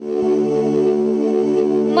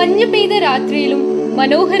മഞ്ഞു പെയ്ത രാത്രിയിലും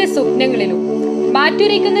മനോഹര സ്വപ്നങ്ങളിലും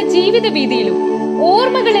മാറ്റുരയ്ക്കുന്ന ജീവിത വീതിയിലും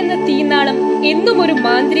ഓർമ്മകൾ എന്ന തീനാളം എന്നും ഒരു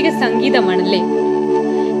മാന്ത്രിക സംഗീതമാണല്ലേ.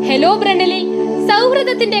 ഹലോ ബ്രണ്ടലിൽ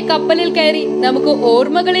സൗഹൃദത്തിന്റെ കപ്പലിൽ കയറി നമുക്ക്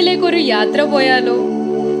ഓർമ്മകളിലേക്ക് ഒരു യാത്ര പോയാലോ?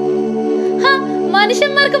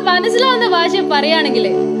 മനുഷ്യന്മാർക്ക് മനസ്സിലാവുന്ന ഭാഷ പറയുകയാണെങ്കിൽ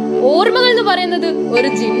ഓർമ്മകൾ എന്ന് പറയുന്നത് ഒരു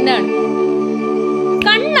ജിന്നാണ്.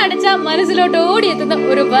 കണ്ണടച്ച മനസ്സിലോട്ട് ഓടിയെത്തുന്ന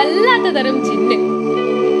ഒരു വല്ലാത്ത തരം ജിന്ന്.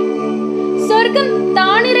 സ്വർഗം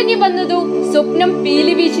താണിറങ്ങി വന്നതോ സ്വപ്നം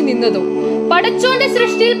പീലി വീശി നിന്നതോ പടച്ചോന്റെ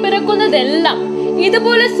സൃഷ്ടിയിൽ പിറക്കുന്നതെല്ലാം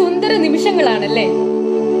ഇതുപോലെ സുന്ദര നിമിഷങ്ങളാണല്ലേ.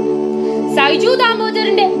 സൈജു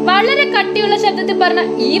ദാമോദരന്റെ വളരെ കട്ടിയുള്ള ശബ്ദത്തിൽ പറഞ്ഞ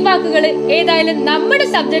ഈ വാക്കുകൾ ഏതായാലും നമ്മുടെ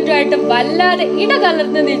സബ്ജക്റ്റുമായിട്ട് വല്ലാതെ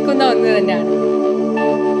ഇടകലർന്ന് നിൽക്കുന്ന ഒന്ന് തന്നെയാണ്.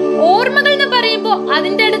 ഓർമ്മകൾ എന്ന് പറയുമ്പോൾ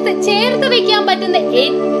അതിന്റെ അടുത്ത് ചേർത്ത് വെക്കാൻ പറ്റുന്ന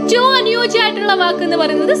ഏറ്റവും അനുയോജ്യമായിട്ടുള്ള വാക്ക് എന്ന്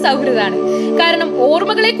പറയുന്നത് സൗഹൃദമാണ്. കാരണം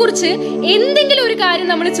ഓർമ്മകളെ കുറിച്ച് എന്തെങ്കിലും ഒരു കാര്യം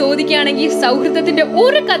നമ്മൾ ചോദിക്കുകയാണെങ്കിൽ സൗഹൃദത്തിന്റെ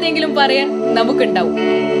ഒരു കഥയെങ്കിലും പറയാൻ നമുക്കുണ്ടാവും.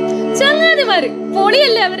 ചങ്ങാതിമാര്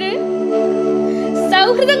പൊളിയല്ലേ അവര്.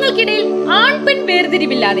 സൗഹൃദങ്ങൾക്കിടയിൽ ആൺപെൺ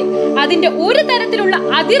വേർതിരിവില്ലാതെ അതിന്റെ ഒരു തരത്തിലുള്ള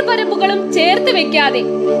അതിർപരമ്പുകളും ചേർത്ത് വെക്കാതെ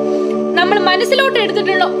നമ്മൾ മനസ്സിലോട്ട്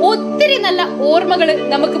എടുത്തിട്ടുള്ള ഒത്തിരി നല്ല ഓർമ്മകള്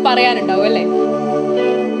നമുക്ക് പറയാനുണ്ടാവും അല്ലെ.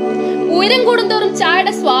 ഉയരം കൂടുന്തോറും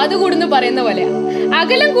ചായയുടെ സ്വാദ് കൂടുന്നു പറയുന്ന പോലെയാ.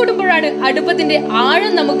 അകലം കൂടുമ്പോഴാണ് അടുപ്പത്തിന്റെ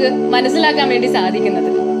ആഴം നമുക്ക് മനസ്സിലാക്കാൻ വേണ്ടി സാധിക്കുന്നത്.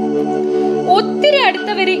 ഒത്തിരി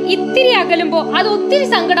അടുത്തവര് ഇത്തിരി അകലുമ്പോ അത് ഒത്തിരി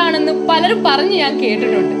സങ്കടമാണെന്ന് പലരും പറഞ്ഞ് ഞാൻ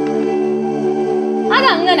കേട്ടിട്ടുണ്ട്.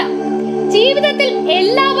 അതങ്ങനെ ജീവിതത്തിൽ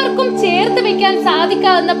എല്ലാവർക്കും ചേർത്ത് വെക്കാൻ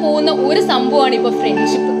സാധിക്കാവുന്ന പോകുന്ന ഒരു സംഭവമാണ് ഇപ്പൊ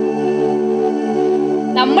ഫ്രണ്ട്ഷിപ്പ്.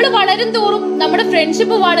 നമ്മൾ വളരും തോറും നമ്മുടെ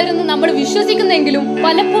ഫ്രണ്ട്ഷിപ്പ് വളരുന്നു നമ്മൾ വിശ്വസിക്കുന്നെങ്കിലും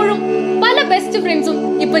പലപ്പോഴും പല ബെസ്റ്റ് ഫ്രണ്ട്സും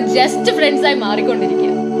ഇപ്പൊ ജസ്റ്റ് ഫ്രണ്ട്സ് ആയി മാറിക്കൊണ്ടിരിക്കുക.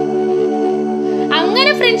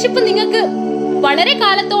 അങ്ങനെ ഫ്രണ്ട്ഷിപ്പ് നിങ്ങൾക്ക് വളരെ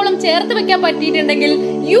കാലത്തോളം ചേർത്ത് വെക്കാൻ പറ്റിയിട്ടുണ്ടെങ്കിൽ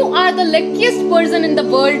you are the luckiest person in the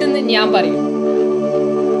world എന്ന് ഞാൻ പറയും.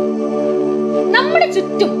 നമ്മുടെ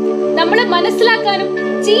ചുറ്റും നമ്മളെ മനസ്സിലാക്കാനും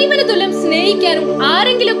ജീവന തുല്യം സ്നേഹിക്കാനും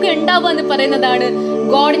ആരെങ്കിലും ഒക്കെ ഉണ്ടാവുക എന്ന് പറയുന്നതാണ്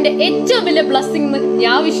ഗോഡിന്റെ ഏറ്റവും വലിയ ബ്ലെസ്സിംഗ് എന്ന്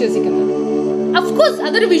ഞാൻ വിശ്വസിക്കുന്നു. അഫ്കോഴ്സ്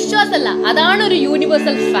അതൊരു വിശ്വാസമല്ല, അതാണ് ഒരു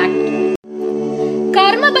യൂണിവേഴ്സൽ ഫാക്ട്.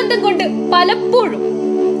 കർമ്മബന്ധം കൊണ്ട് പലപ്പോഴും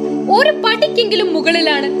ഒരു പടിക്കെങ്കിലും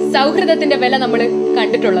മുകളിലാണ് സൗഹൃദത്തിന്റെ വില നമ്മൾ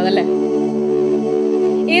കണ്ടിട്ടുള്ളതല്ലേ.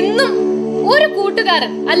 എന്നും ഒരു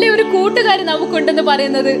കൂട്ടുകാരൻ അല്ലെ ഒരു കൂട്ടുകാരൻ നമുക്കുണ്ടെന്ന്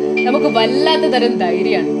പറയുന്നത് നമുക്ക് വല്ലാത്ത തരം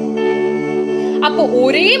ധൈര്യമാണ്. അപ്പൊ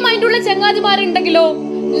ഒരേ മൈൻഡുള്ള ചങ്ങാതിമാരുണ്ടെങ്കിലോ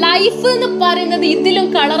ലൈഫ് എന്ന് പറയുന്നത് ഇതിലും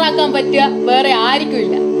കളറാക്കാൻ പറ്റുക വേറെ ആർക്കും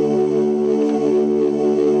ഇല്ല.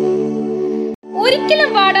 ഒരിക്കലും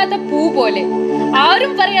വാടാത്ത പൂ പോലെ,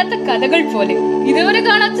 ആരും പറയാത്ത കഥകൾ പോലെ, ഇതുവരെ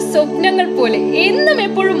കാണാത്ത സ്വപ്നങ്ങൾ പോലെ എന്നും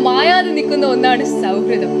എപ്പോഴും മായാതെ നിൽക്കുന്ന ഒന്നാണ്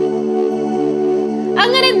സൗഹൃദം.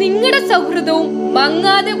 അങ്ങനെ നിങ്ങളുടെ സൗഹൃദവും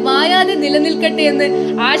മങ്ങാതെ മായാതെ നിലനിൽക്കട്ടെ എന്ന്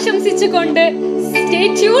ആശംസിച്ചുകൊണ്ട് stay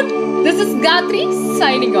tuned. This is ഗാത്രി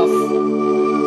signing off.